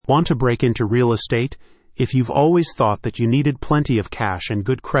Want to break into real estate? If you've always thought that you needed plenty of cash and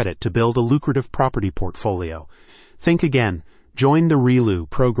good credit to build a lucrative property portfolio, think again. Join the RELU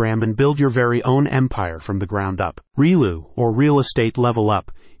program and build your very own empire from the ground up. RELU, or Real Estate Level Up,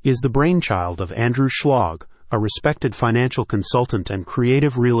 is the brainchild of Andrew Schlag, a respected financial consultant and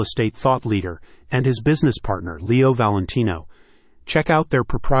creative real estate thought leader, and his business partner, Leo Valentino. Check out their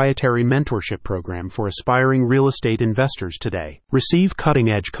proprietary mentorship program for aspiring real estate investors today. Receive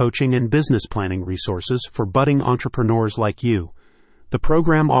cutting-edge coaching and business planning resources for budding entrepreneurs like you. The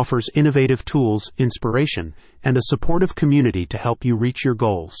program offers innovative tools, inspiration, and a supportive community to help you reach your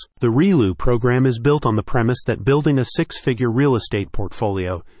goals. The RELU program is built on the premise that building a six-figure real estate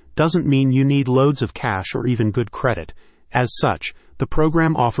portfolio doesn't mean you need loads of cash or even good credit. As such, the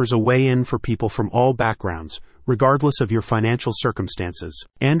program offers a way in for people from all backgrounds, regardless of your financial circumstances.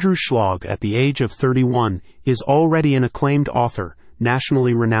 Andrew Schlag, at the age of 31, is already an acclaimed author,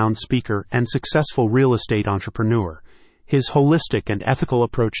 nationally renowned speaker, and successful real estate entrepreneur. His holistic and ethical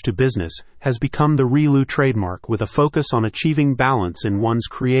approach to business has become the RELU trademark, with a focus on achieving balance in one's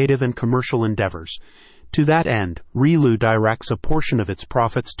creative and commercial endeavors. To that end, RELU directs a portion of its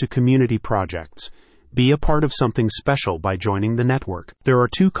profits to community projects. Be a part of something special by joining the network. There are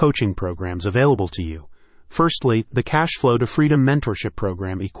 2 coaching programs available to you. Firstly, the Cash Flow to Freedom Mentorship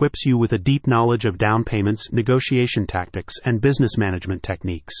Program equips you with a deep knowledge of down payments, negotiation tactics, and business management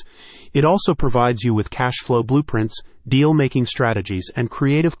techniques. It also provides you with cash flow blueprints, deal-making strategies, and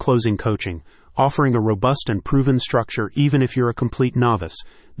creative closing coaching, offering a robust and proven structure even if you're a complete novice.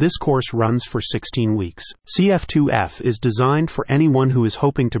 This course runs for 16 weeks. CF2F is designed for anyone who is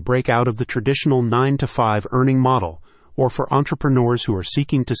hoping to break out of the traditional 9-to-5 earning model, or for entrepreneurs who are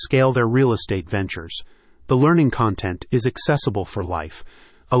seeking to scale their real estate ventures. The learning content is accessible for life,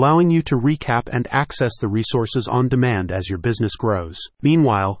 allowing you to recap and access the resources on demand as your business grows.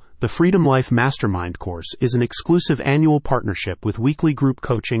 Meanwhile, the Freedom Life Mastermind course is an exclusive annual partnership with weekly group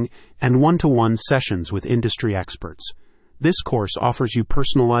coaching and one-to-one sessions with industry experts. This course offers you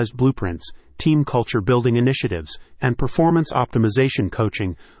personalized blueprints, team culture building initiatives, and performance optimization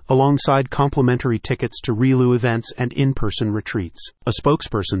coaching, alongside complimentary tickets to RELU events and in-person retreats. A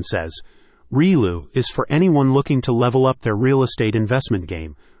spokesperson says, RELU is for anyone looking to level up their real estate investment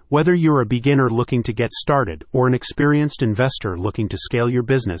game, whether you're a beginner looking to get started or an experienced investor looking to scale your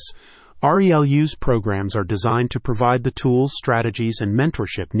business. RELU's programs are designed to provide the tools, strategies, and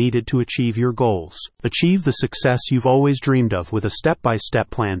mentorship needed to achieve your goals. Achieve the success you've always dreamed of with a step-by-step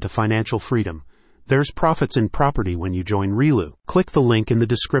plan to financial freedom. There's profits in property when you join RELU. Click the link in the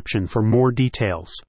description for more details.